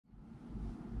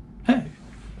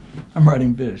I'm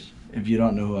Ridingfish. If you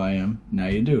don't know who I am, now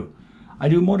you do. I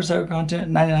do motorcycle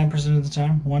content 99% of the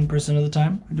time. 1% of the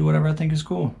time, I do whatever I think is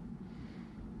cool.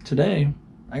 Today,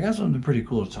 I got something pretty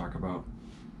cool to talk about.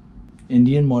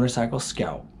 Indian Motorcycle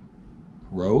Scout.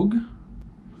 Rogue?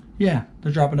 Yeah,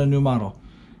 they're dropping a new model.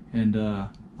 And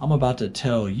I'm about to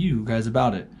tell you guys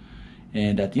about it.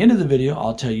 And at the end of the video,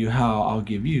 I'll tell you how I'll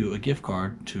give you a gift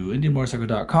card to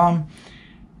indianmotorcycle.com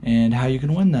and how you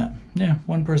can win that. Yeah,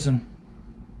 one person.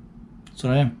 That's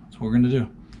what I am. That's what we're going to do.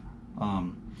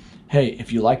 Hey,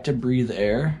 if you like to breathe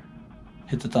air,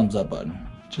 hit the thumbs up button.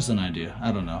 Just an idea.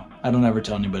 I don't know. I don't ever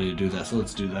tell anybody to do that, so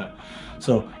let's do that.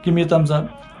 So give me a thumbs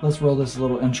up. Let's roll this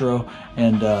little intro,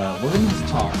 and we're going to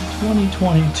talk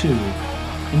 2022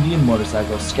 Indian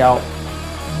Motorcycle Scout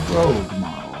Rogue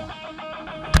model.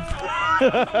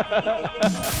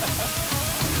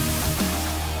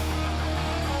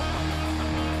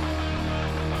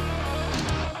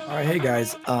 All right, hey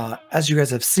guys, as you guys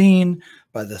have seen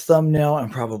by the thumbnail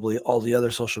and probably all the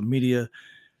other social media,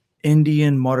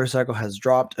 Indian Motorcycle has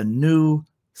dropped a new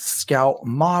Scout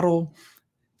model.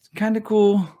 It's kind of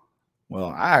cool. Well,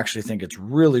 I actually think it's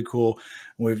really cool.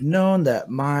 We've known that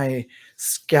my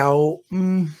Scout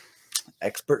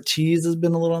expertise has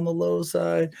been a little on the low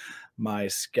side. My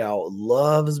Scout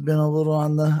love has been a little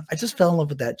on the... I just fell in love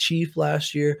with that Chief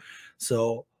last year.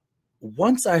 So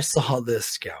once I saw this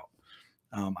Scout,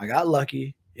 I got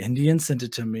lucky. Indian sent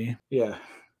it to me. Yeah,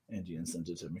 Indian sent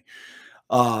it to me.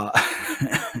 So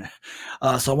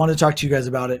I want to talk to you guys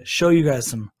about it, show you guys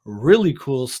some really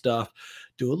cool stuff,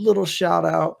 do a little shout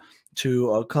out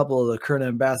to a couple of the current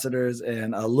ambassadors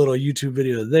and a little YouTube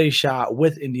video they shot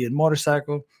with Indian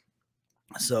Motorcycle.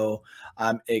 So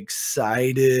I'm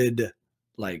excited,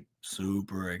 like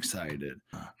super excited.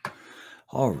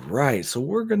 All right, so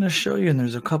we're going to show you, and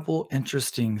there's a couple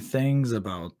interesting things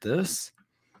about this.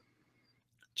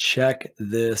 Check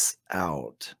this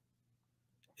out.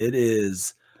 It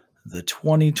is the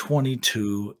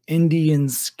 2022 Indian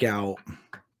Scout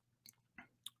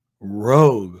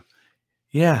Rogue.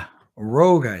 Yeah,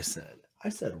 Rogue, I said. I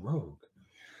said Rogue.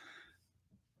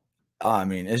 I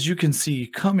mean, as you can see,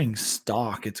 coming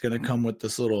stock, it's going to come with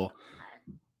this little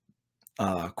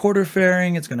quarter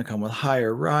fairing. It's going to come with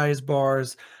higher rise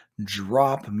bars,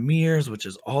 drop mirrors, which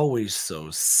is always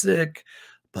so sick.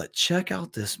 But check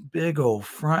out this big old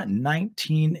front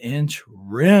 19-inch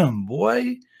rim,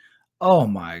 boy. Oh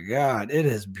my God, it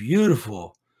is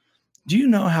beautiful. Do you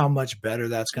know how much better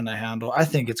that's going to handle? I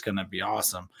think it's going to be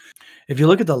awesome. If you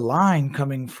look at the line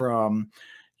coming from,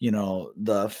 you know,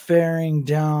 the fairing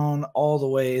down all the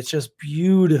way, it's just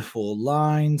beautiful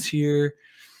lines here.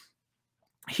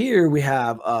 Here we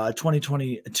have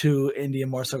 2022 Indian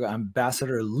Motorcycle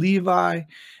Ambassador Levi,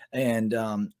 and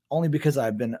only because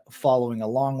I've been following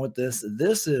along with this,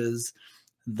 this is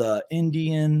the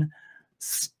Indian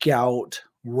Scout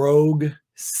Rogue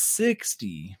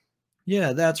 60.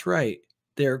 Yeah, that's right.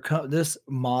 This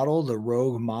model, the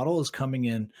Rogue model, is coming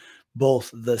in both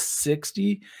the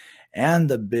 60 and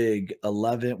the big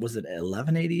 11. Was it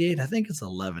 1188? I think it's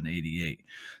 1188.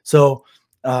 So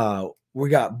we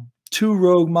got two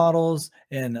Rogue models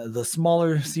and the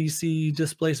smaller CC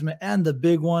displacement and the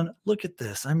big one. Look at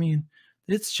this. I mean,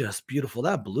 it's just beautiful.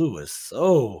 That blue is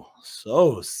so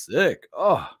sick.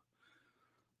 Oh,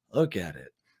 look at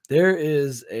it. There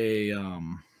is a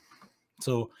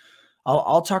so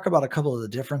I'll talk about a couple of the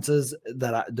differences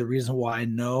that the reason why I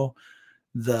know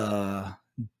the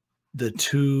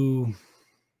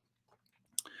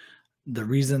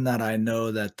reason that I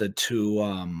know that the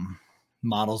two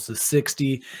models, the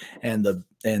 60 and the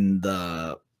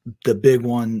big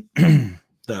one,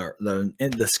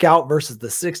 the Scout versus the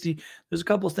 60, there's a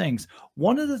couple of things.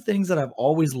 One of the things that I've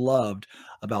always loved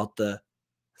about the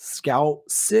Scout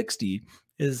 60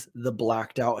 is the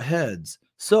blacked out heads.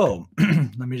 So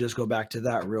let me just go back to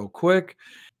that real quick.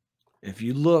 If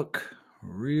you look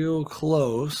real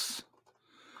close,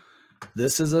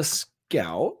 this is a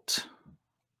Scout,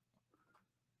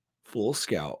 full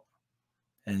Scout.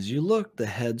 As you look, the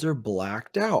heads are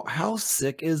blacked out. How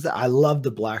sick is that? I love the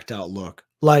blacked out look.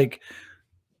 Like,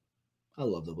 I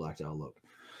love the blacked out look.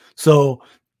 So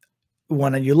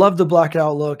when you love the blacked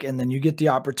out look and then you get the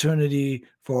opportunity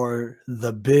for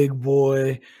the big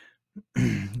boy,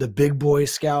 the big boy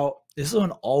Scout, this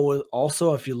one always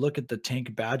also, if you look at the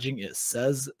tank badging, it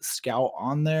says Scout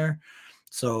on there.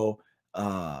 So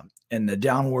and the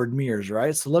downward mirrors,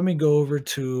 right? So let me go over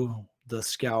to the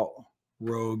Scout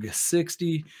Rogue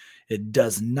 60. It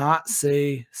does not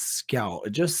say Scout.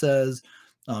 It just says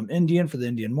Indian for the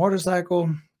Indian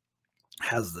Motorcycle.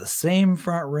 Has the same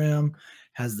front rim,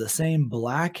 has the same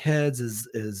black heads as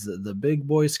the big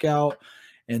boy Scout,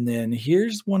 And then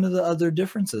here's one of the other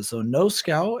differences. So no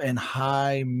scout and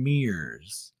high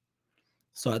mirrors.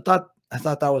 So I thought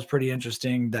that was pretty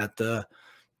interesting that the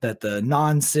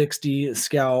non 60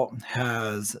 scout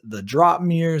has the drop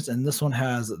mirrors and this one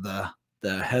has the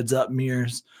heads up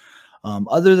mirrors.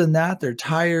 Other than that, their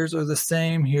tires are the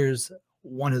same. Here's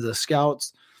one of the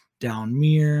scouts down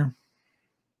mirror.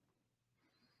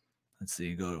 Let's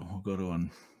see, we'll go to one.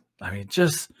 I mean,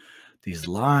 just these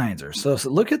lines are so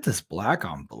look at this black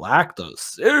on black though.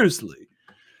 Seriously.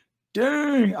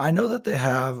 Dang. I know that they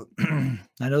have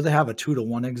I know they have a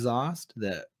 2-to-1 exhaust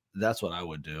that's what I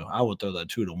would do. I would throw that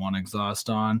 2-to-1 exhaust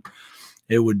on.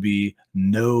 It would be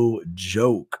no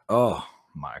joke. Oh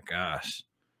my gosh.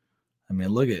 I mean,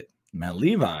 look at man,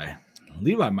 Levi.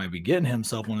 Levi might be getting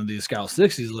himself one of these Scout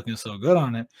 60s looking so good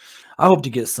on it. I hope to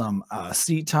get some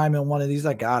seat time in one of these.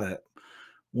 I got it.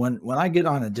 When I get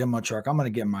on a demo truck, I'm going to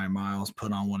get my miles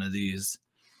put on one of these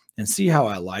and see how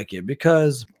I like it.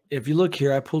 Because if you look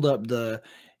here, I pulled up the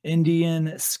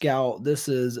Indian Scout. This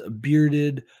is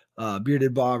bearded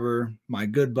bobber, my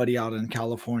good buddy out in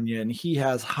California, and he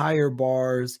has higher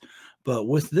bars. But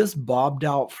with this bobbed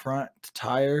out front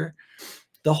tire,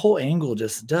 the whole angle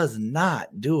just does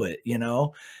not do it, you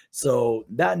know? So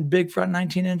that big front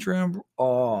 19-inch rim,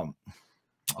 oh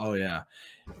yeah.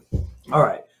 All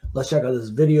right, let's check out this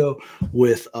video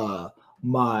with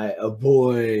my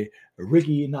boy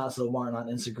Ricky Not So Martin on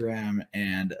Instagram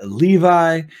and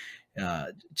Levi.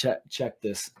 Check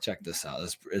this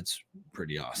out. It's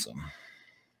pretty awesome.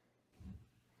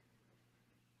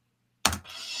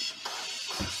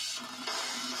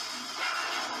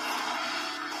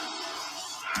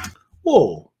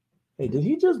 Whoa. Hey, did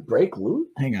he just break loose?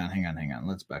 Hang on.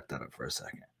 Let's back that up for a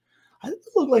second. It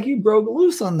looked like he broke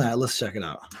loose on that. Let's check it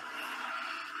out.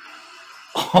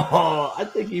 Oh, I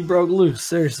think he broke loose.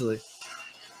 Seriously.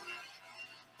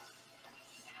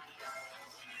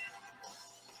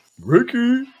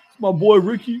 Ricky. My boy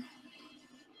Ricky.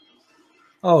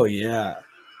 Oh, yeah.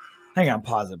 Hang on.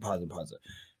 Pause it.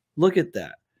 Look at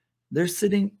that. They're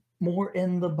sitting more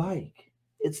in the bike.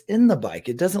 It's in the bike.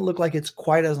 It doesn't look like it's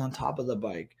quite as on top of the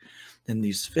bike. Then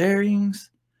these fairings.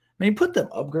 Maybe put them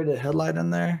upgraded headlight in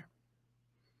there.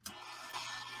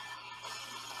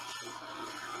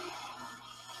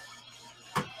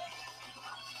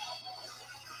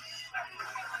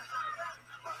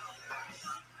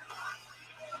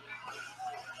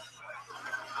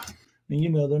 I mean, you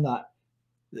know,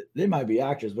 they might be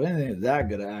actors, but anything that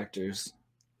good at actors.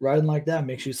 Riding like that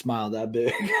makes you smile that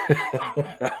big.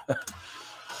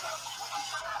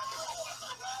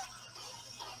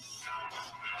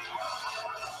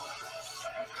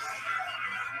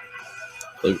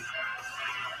 Look.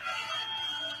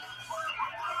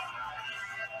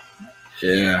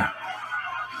 Yeah.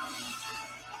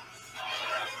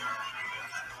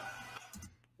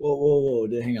 Whoa.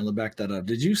 Hang on, let's back that up.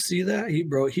 Did you see that? He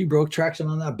broke traction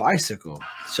on that bicycle.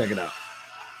 Let's check it out.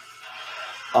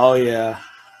 Oh yeah.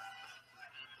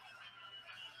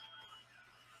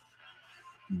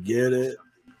 Get it.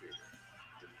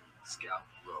 Scout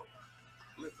Road.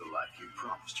 Live the life you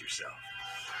promised yourself.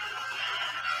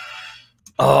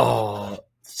 Oh,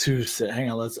 too sick. Hang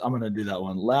on, I'm gonna do that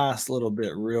one last little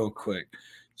bit real quick.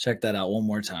 Check that out one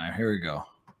more time. Here we go.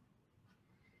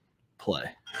 Play.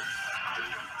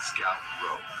 Scout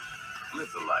Road. Live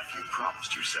the life you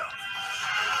promised yourself.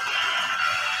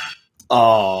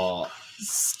 Oh,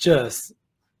 it's just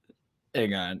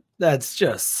hang on. That's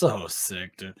just so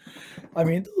sick, dude. I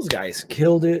mean, those guys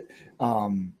killed it.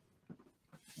 You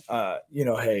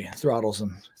know, hey, throttles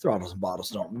and bottles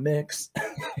don't mix.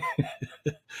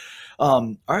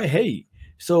 All right, hey,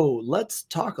 so let's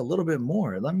talk a little bit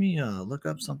more. Let me look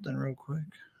up something real quick.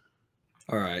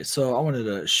 All right, so I wanted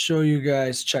to show you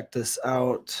guys, check this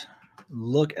out.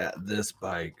 Look at this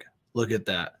bike. Look at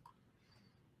that.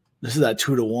 This is that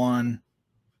 2-to-1.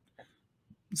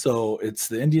 So it's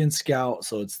the Indian Scout.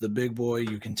 So it's the big boy.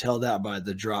 You can tell that by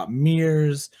the drop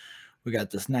mirrors. We got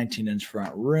this 19-inch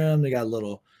front rim. They got a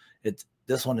little,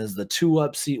 this one is the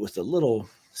 2-up seat with a little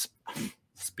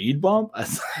speed bump.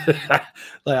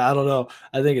 Like, I don't know.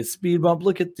 I think it's speed bump.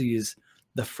 Look at these.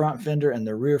 The front fender and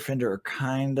the rear fender are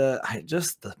kind of,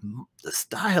 the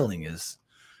styling is,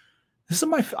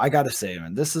 I got to say,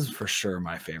 man, this is for sure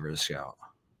my favorite Scout.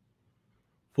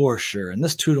 For sure. And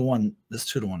this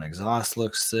 2-to-1 exhaust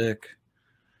looks sick.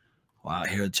 Wow.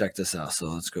 Here, check this out. So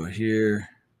let's go here.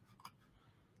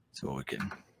 See what we can,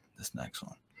 this next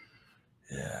one.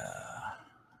 Yeah.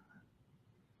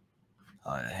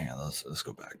 Oh, yeah, hang on. Let's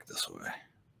go back this way.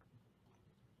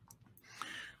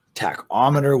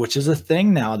 Tachometer, which is a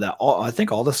thing now that I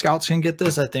think all the Scouts can get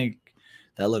this. I think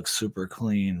that looks super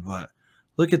clean, but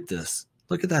Look at this.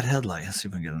 Look at that headlight. Let's see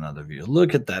if we can get another view.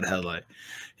 Look at that headlight.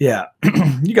 Yeah,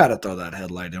 you got to throw that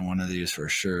headlight in one of these for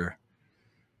sure.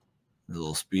 The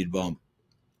little speed bump,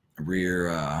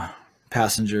 rear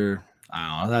passenger.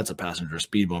 I don't know. That's a passenger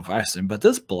speed bump, I assume. But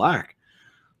this black.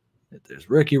 There's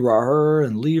Ricky, Raher,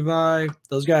 and Levi.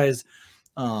 Those guys,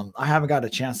 I haven't got a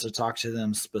chance to talk to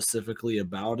them specifically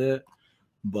about it,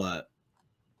 but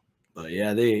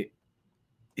yeah,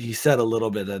 he said a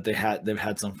little bit that they've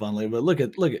had some fun lately. But look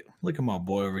at my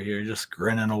boy over here just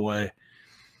grinning away.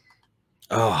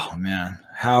 Oh man,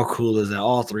 how cool is that?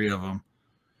 All three of them.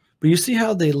 But you see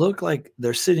how they look like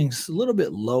they're sitting a little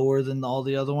bit lower than all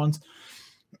the other ones,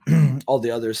 all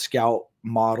the other Scout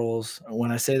models.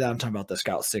 When I say that, I'm talking about the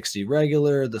Scout 60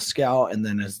 regular, the Scout, and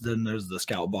then there's the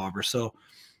Scout Bobber. So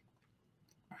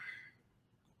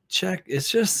check. It's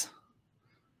just,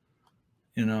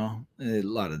 you know, a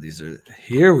lot of these are.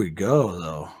 Here we go,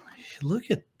 though.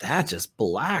 Look at that, just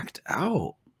blacked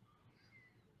out.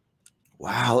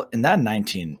 Wow, and that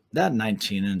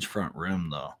 19-inch front rim,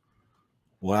 though.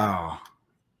 Wow.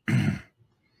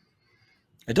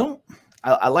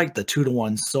 I like the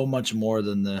 2-to-1 so much more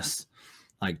than this,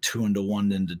 like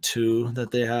 2-into-1 into 2 that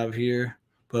they have here.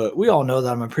 But we all know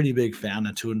that I'm a pretty big fan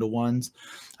of 2-into-1s.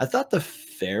 I thought the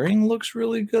fairing looks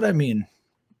really good. I mean,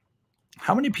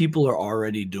 how many people are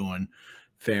already doing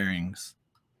fairings?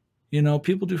 You know,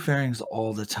 people do fairings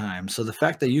all the time. So the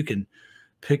fact that you can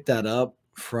pick that up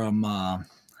from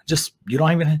you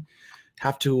don't even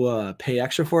have to pay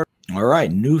extra for it. All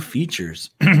right, new features.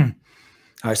 All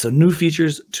right, so new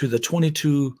features to the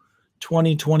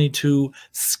 2022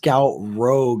 Scout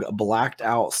Rogue blacked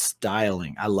out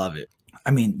styling. I love it.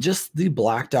 I mean, just the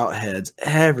blacked out heads,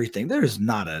 everything. There's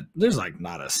not a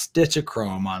stitch of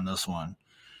chrome on this one.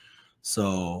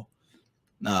 So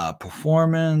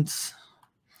performance.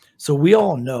 So we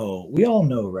all know,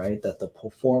 right, that the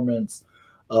performance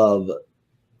of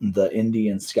the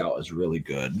Indian Scout is really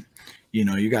good. You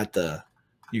know, you got the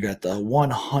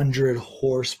 100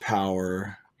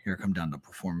 horsepower. Here, come down to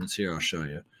performance here. I'll show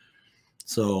you.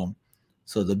 So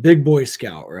the big boy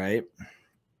Scout, right?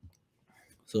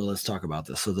 So let's talk about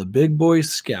this. So the big boy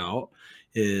Scout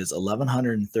is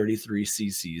 1133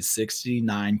 cc's,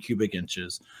 69 cubic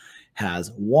inches,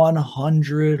 has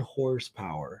 100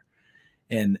 horsepower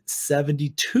and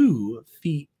 72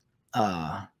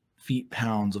 feet-pounds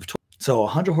of torque. So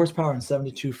 100 horsepower and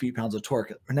 72 feet-pounds of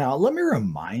torque. Now, let me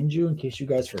remind you, in case you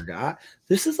guys forgot,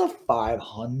 this is a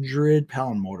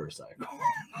 500-pound motorcycle.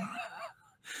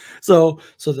 So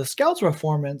the Scout's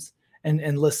performance,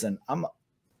 and listen,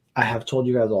 I have told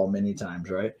you guys all many times,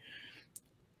 right?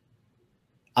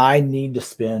 I need to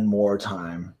spend more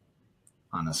time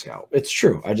on a Scout. It's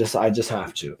true. I just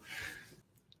have to.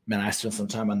 Man, I spent some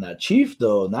time on that Chief,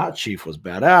 though, and that Chief was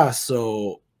badass.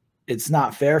 So it's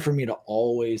not fair for me to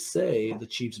always say the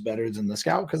Chief's better than the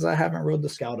Scout because I haven't rode the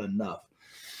Scout enough.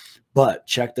 But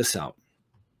check this out.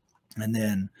 And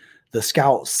then the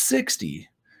Scout 60,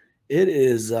 it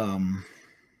is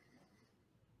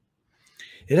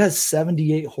it has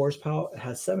 78 horsepower. It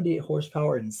has 78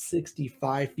 horsepower and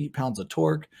 65 feet-pounds of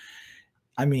torque.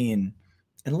 I mean,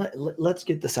 and let's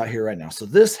get this out here right now. So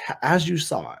this, as you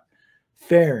saw it,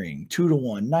 fairing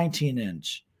 2-to-1,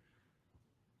 19-inch.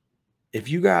 If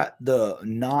you got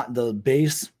the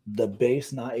base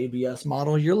not ABS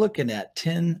model, you're looking at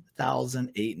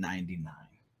 $10,899.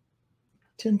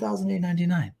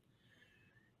 $10,899.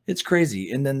 It's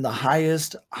crazy. And then the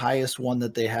highest one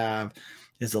that they have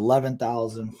is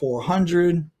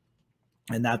 11,400,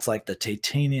 and that's like the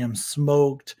titanium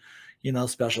smoked, you know,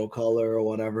 special color or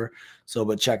whatever. So,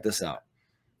 but check this out.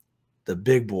 The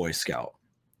big boy Scout.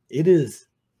 It is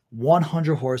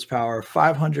 100 horsepower,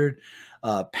 500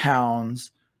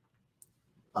 pounds,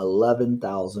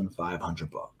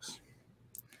 $11,500.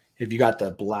 If you got the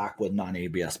black with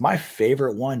non-ABS, my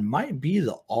favorite one might be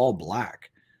the all black.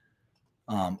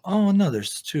 Oh no,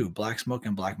 there's two, black smoke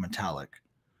and black metallic.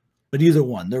 But either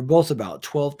one, they're both about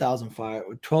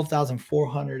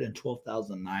 $12,400 and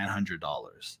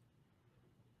 $12,900.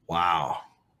 Wow.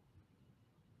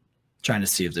 Trying to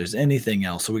see if there's anything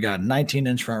else. So we got a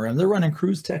 19-inch front rim. They're running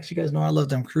Cruise Techs. You guys know I love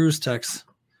them Cruise Techs.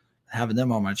 Having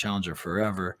them on my Challenger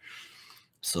forever.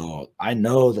 So I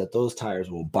know that those tires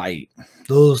will bite.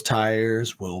 Those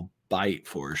tires will bite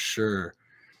for sure.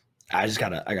 I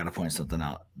gotta point something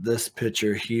out. This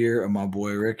picture here of my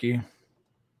boy Ricky.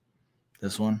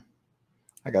 This one.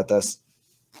 I got this.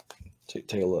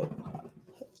 Take a look.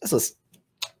 This is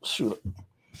shoot.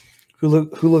 Who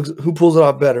pulls it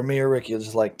off better, me or Ricky?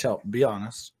 Just like be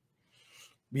honest.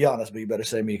 Be honest, but you better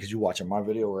say me because you're watching my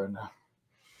video right now.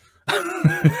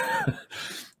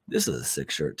 This is a sick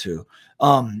shirt too.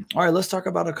 All right, let's talk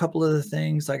about a couple of the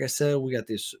things. Like I said, we got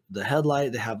the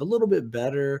headlight. They have a little bit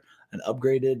better, an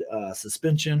upgraded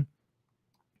suspension.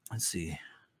 Let's see.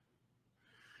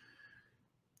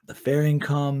 The fairing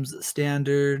comes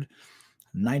standard,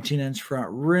 19-inch front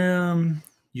rim.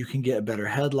 You can get a better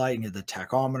headlight and get the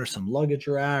tachometer, some luggage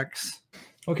racks.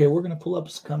 Okay, we're gonna pull up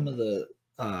some of the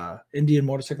Indian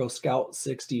Motorcycle Scout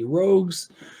 60 Rogues,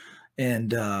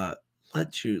 and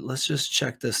let's just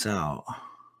check this out.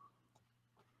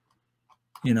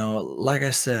 You know, like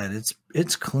I said,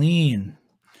 it's clean.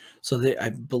 So I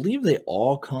believe they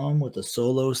all come with a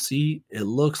solo seat. It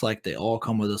looks like they all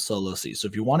come with a solo seat. So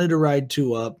if you wanted to ride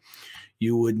two up,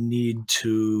 you would need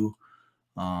to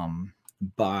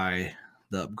buy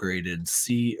the upgraded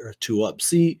seat or two up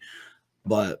seat.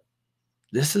 But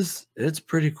it's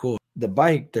pretty cool. The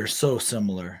bike, they're so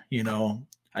similar, you know.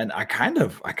 And I kind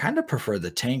of prefer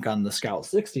the tank on the Scout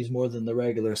 60s more than the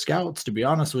regular Scouts, to be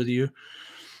honest with you.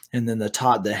 And then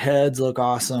the heads look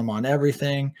awesome on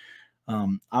everything.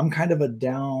 I'm kind of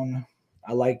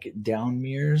I like down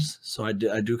mirrors, so I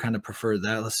do kind of prefer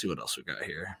that. Let's see what else we got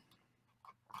here.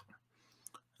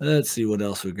 Let's see what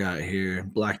else we got here.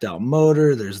 Blacked out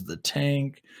motor. There's the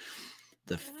tank,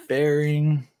 the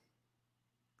fairing.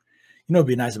 You know, what'd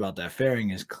be nice about that fairing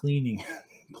is clean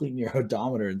your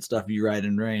odometer and stuff you ride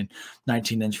in rain.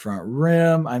 19-inch front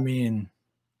rim. I mean,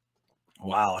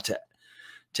 wow.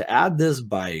 To add this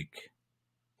bike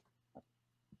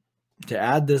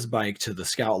to the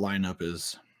Scout lineup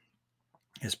is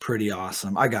pretty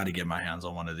awesome. I got to get my hands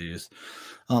on one of these.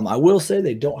 I will say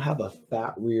they don't have a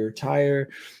fat rear tire.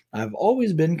 I've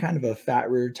always been kind of a fat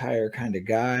rear tire kind of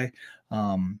guy.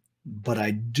 But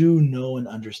I do know and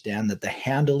understand that the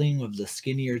handling of the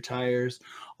skinnier tires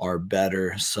are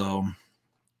better. So,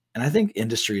 and I think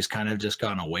industry has kind of just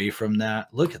gone away from that.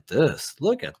 Look at this.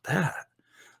 Look at that.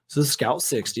 So this is Scout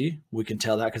 60. We can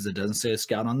tell that because it doesn't say a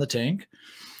Scout on the tank.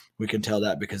 We can tell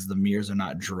that because the mirrors are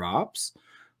not drops.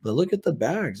 But look at the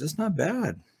bags. It's not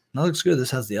bad. That looks good.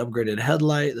 This has the upgraded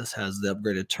headlight. This has the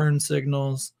upgraded turn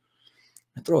signals.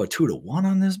 I throw a 2-to-1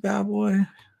 on this bad boy.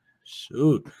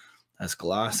 Shoot. That's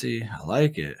glossy. I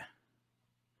like it.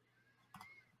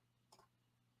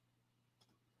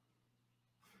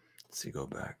 Let's see, go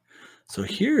back. So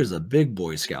here's a big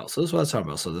boy Scout. So this is what I was talking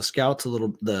about. So the Scout's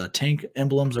the tank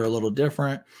emblems are a little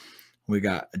different. We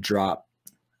got a drop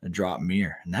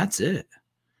mirror, and that's it.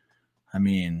 I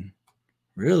mean,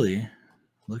 really,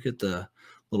 look at the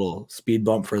little speed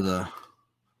bump for the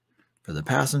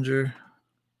passenger.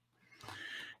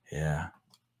 Yeah.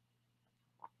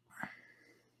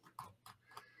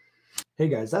 Hey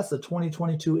guys, that's the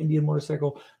 2022 Indian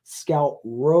Motorcycle Scout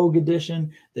Rogue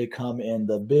Edition. They come in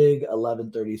the big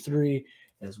 1133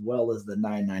 as well as the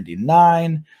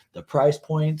 999. The price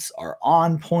points are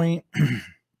on point.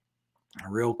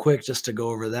 Real quick, just to go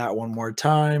over that one more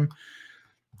time.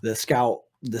 The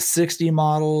 60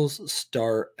 models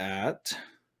start at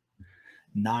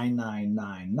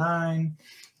 $9,999.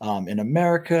 In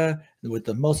America, with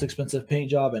the most expensive paint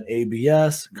job and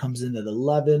ABS, comes in at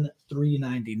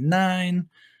 $11,399.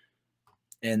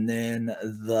 And then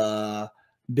the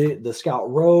Scout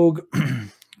Rogue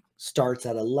starts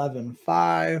at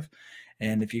 $11,500.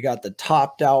 And if you got the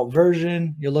topped out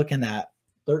version, you're looking at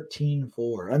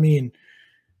 $13,400. I mean,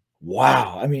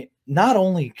 wow. I mean, not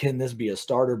only can this be a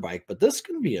starter bike, but this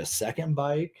can be a second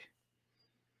bike.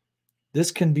 This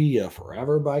can be a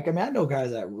forever bike. I mean, I know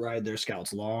guys that ride their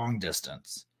Scouts long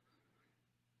distance.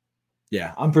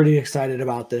 Yeah, I'm pretty excited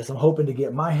about this. I'm hoping to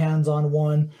get my hands on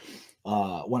one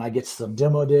when I get some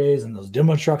demo days and those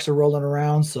demo trucks are rolling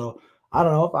around. So I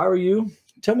don't know. If I were you,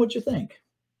 tell me what you think.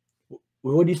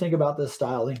 What do you think about this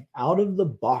styling out of the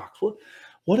box?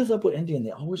 What is up with Indian?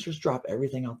 They always just drop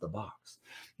everything out the box.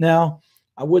 Now,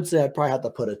 I would say I'd probably have to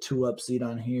put a 2-up seat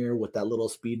on here with that little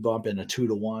speed bump and a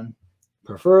 2-to-1.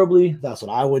 Preferably, that's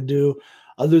what I would do.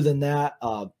 Other than that,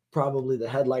 probably the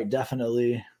headlight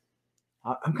definitely.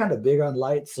 I'm kind of big on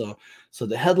lights, so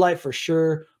the headlight for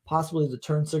sure. Possibly the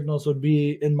turn signals would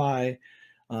be in my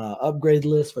upgrade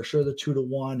list for sure. The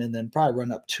 2-to-1, and then probably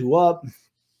run up 2-up.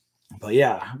 But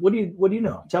yeah, what do you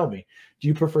know? Tell me. Do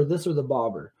you prefer this or the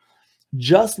bobber?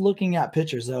 Just looking at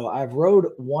pictures, though, I've rode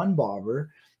one bobber,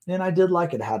 and I did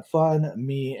like it. I had fun.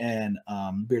 Me and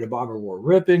Bearded Bobber were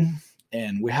ripping,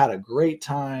 and we had a great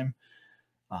time.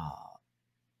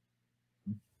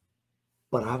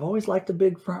 But I've always liked a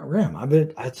big front rim.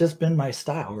 It's just been my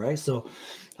style, right? So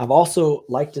I've also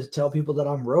liked to tell people that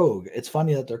I'm rogue. It's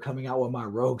funny that they're coming out with my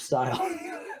rogue style.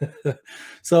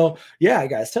 So yeah,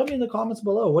 guys, tell me in the comments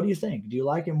below. What do you think? Do you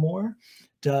like it more?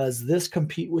 Does this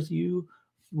compete with you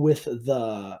with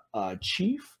the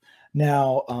chief.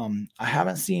 Now, I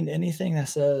haven't seen anything that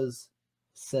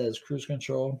says cruise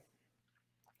control.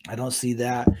 I don't see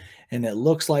that. And it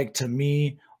looks like to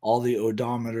me, all the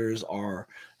odometers are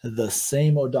the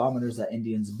same odometers that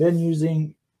Indian's been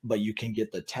using, but you can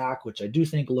get the tack, which I do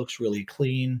think looks really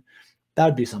clean.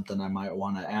 That'd be something I might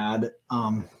want to add.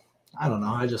 I don't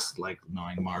know. I just like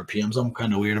knowing my RPMs. I'm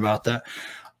kind of weird about that.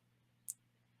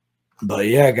 But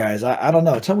yeah, guys, I don't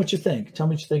know. Tell me what you think. Tell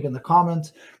me what you think in the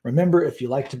comments. Remember, if you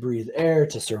like to breathe air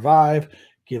to survive,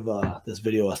 give this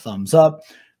video a thumbs up.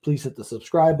 Please hit the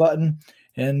subscribe button.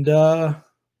 And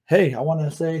hey, I want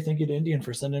to say thank you to Indian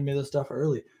for sending me this stuff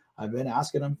early. I've been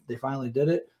asking them. They finally did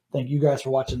it. Thank you guys for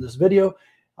watching this video.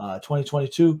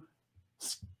 2022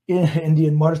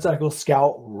 Indian Motorcycle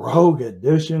Scout Rogue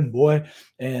Edition, boy.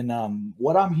 And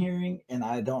what I'm hearing, and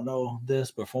I don't know this,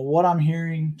 but from what I'm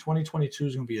hearing, 2022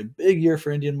 is going to be a big year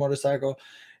for Indian Motorcycle.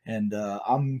 And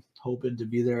I'm hoping to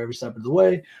be there every step of the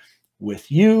way with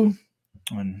you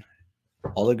and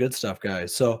all the good stuff,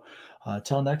 guys. So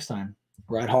till next time,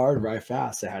 ride hard, ride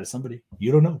fast, say hi to somebody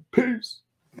you don't know. Peace.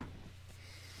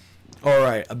 All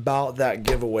right, about that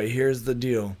giveaway, here's the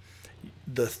deal.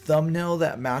 The thumbnail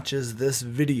that matches this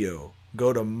video,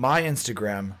 go to my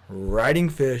Instagram,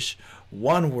 Ridingfish,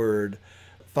 one word,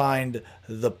 find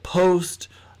the post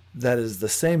that is the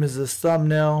same as this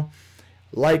thumbnail,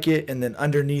 like it, and then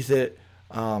underneath it,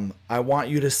 I want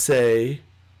you to say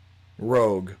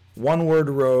Rogue, one word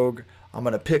Rogue. I'm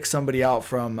going to pick somebody out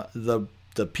from the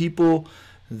people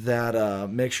that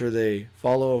make sure they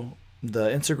follow the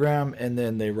Instagram, and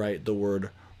then they write the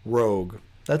word Rogue.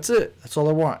 That's it. That's all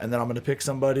I want. And then I'm going to pick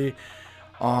somebody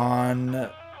on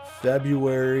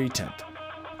February 10th.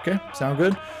 Okay? Sound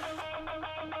good?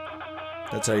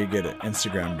 That's how you get it.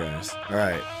 Instagram, guys. All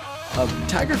right.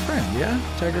 Tag your friend. Yeah?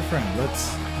 Tag your friend.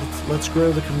 Let's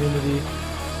grow the community.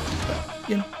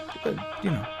 You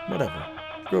know, whatever.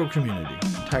 Grow a community.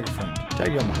 Tag a friend.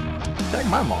 Tag your mom. Tag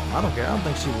my mom. I don't care. I don't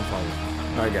think she will follow me.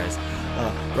 All right, guys.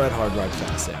 Ride hard, ride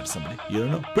fast. Say hi to somebody you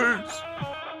don't know. Peace.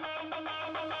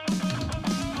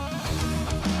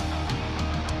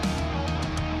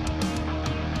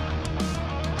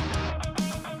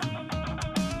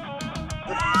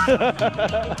 Ha ha ha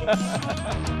ha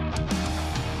ha!